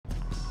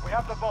We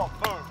have the bomb.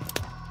 Move.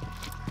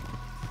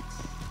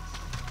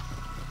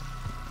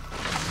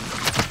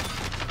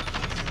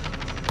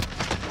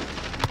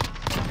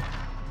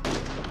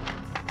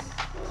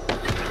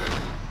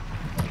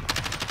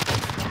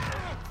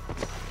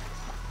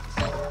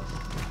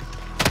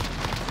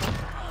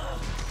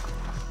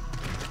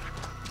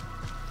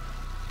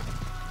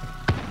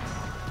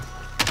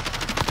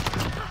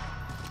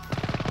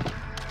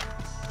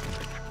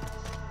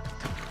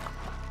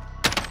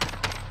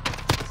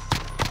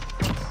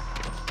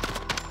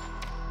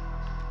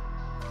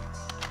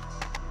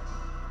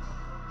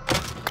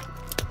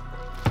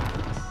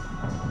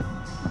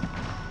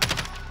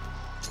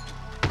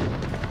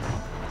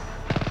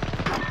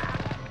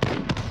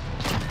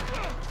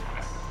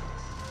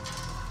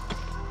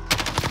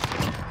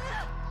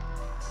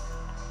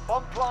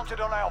 Bomb planted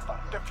on Alpha.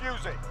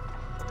 Defuse it.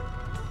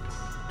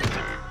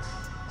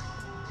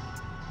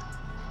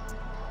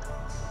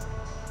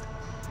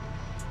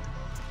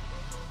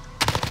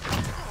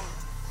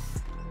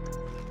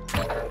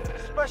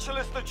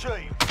 Specialist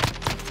achieved.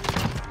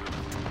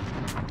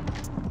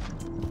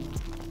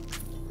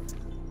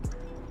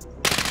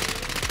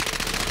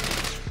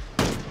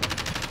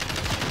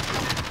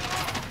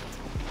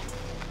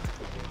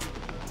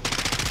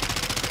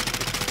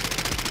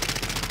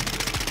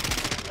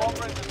 Bomb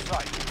rendered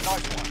safe.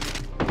 Nice one.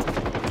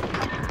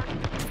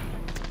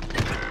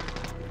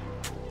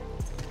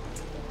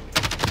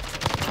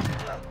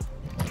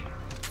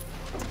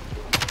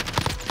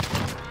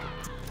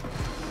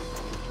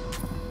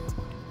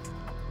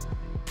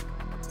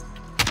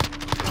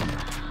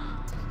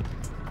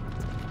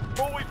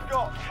 All we've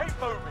got. Keep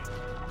moving.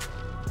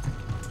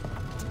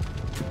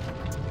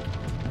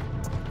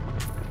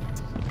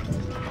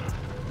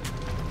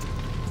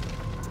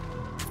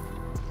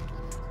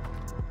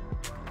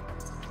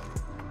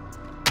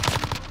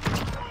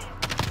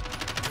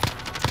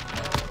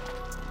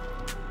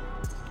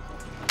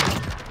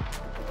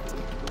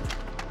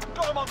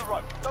 Got him on the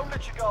rope. Don't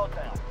let your guard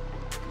down.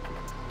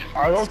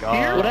 I don't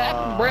care. What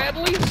happened,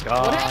 Bradley?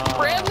 What happened,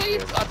 Bradley?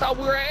 I thought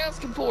we were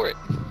asking for it.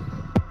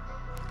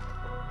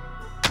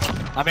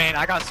 I mean,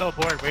 I got so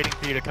bored waiting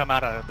for you to come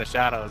out of the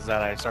shadows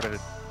that I started.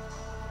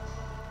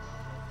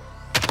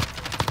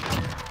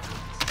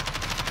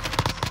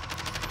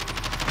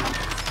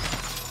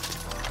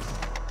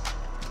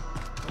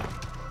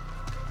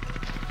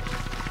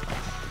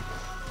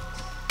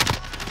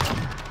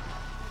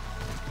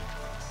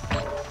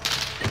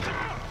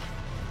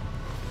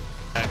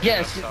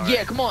 Yes,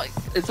 yeah, come on.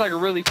 It's like a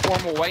really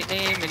formal white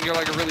name, and you're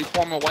like a really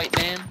formal white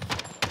name.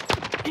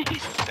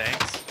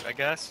 Thanks, I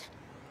guess.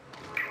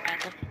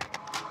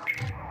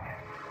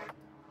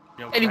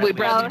 Anyway,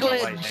 Bradley, go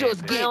White ahead and name, show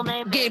us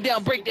dude. game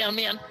down, breakdown,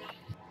 man.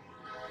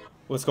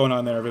 What's going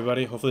on there,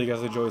 everybody? Hopefully you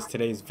guys enjoyed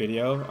today's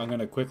video. I'm going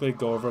to quickly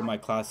go over my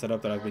class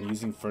setup that I've been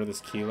using for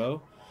this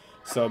kilo.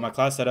 So my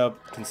class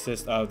setup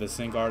consists of the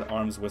SnD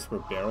Arms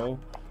Whisper barrel,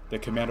 the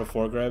Commando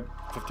foregrip,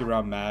 50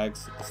 round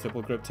mags, the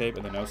stipple grip tape,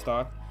 and the no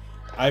stock.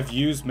 I've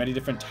used many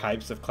different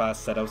types of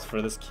class setups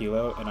for this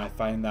kilo, and I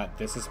find that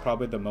this is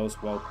probably the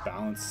most well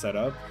balanced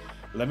setup.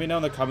 Let me know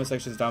in the comment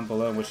sections down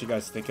below what you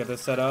guys think of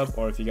this setup,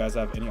 or if you guys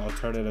have any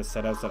alternative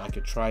setups that I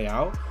could try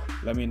out.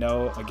 Let me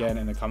know again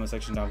in the comment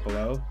section down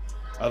below.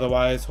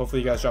 Otherwise,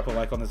 hopefully you guys drop a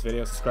like on this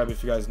video, subscribe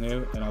if you guys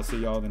new, and I'll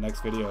see y'all in the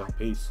next video.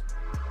 Peace.